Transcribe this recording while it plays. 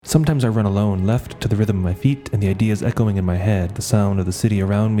Sometimes I run alone, left to the rhythm of my feet and the ideas echoing in my head, the sound of the city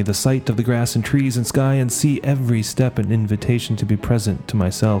around me, the sight of the grass and trees and sky, and see every step an invitation to be present to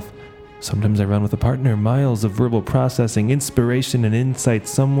myself. Sometimes I run with a partner, miles of verbal processing, inspiration and insight,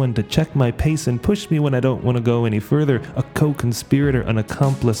 someone to check my pace and push me when I don't want to go any further, a co-conspirator, an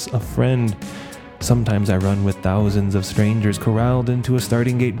accomplice, a friend. Sometimes I run with thousands of strangers, corralled into a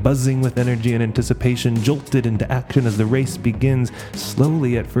starting gate, buzzing with energy and anticipation, jolted into action as the race begins,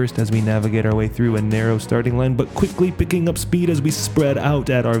 slowly at first as we navigate our way through a narrow starting line, but quickly picking up speed as we spread out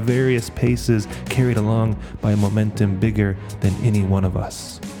at our various paces, carried along by a momentum bigger than any one of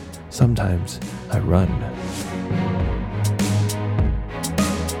us. Sometimes I run.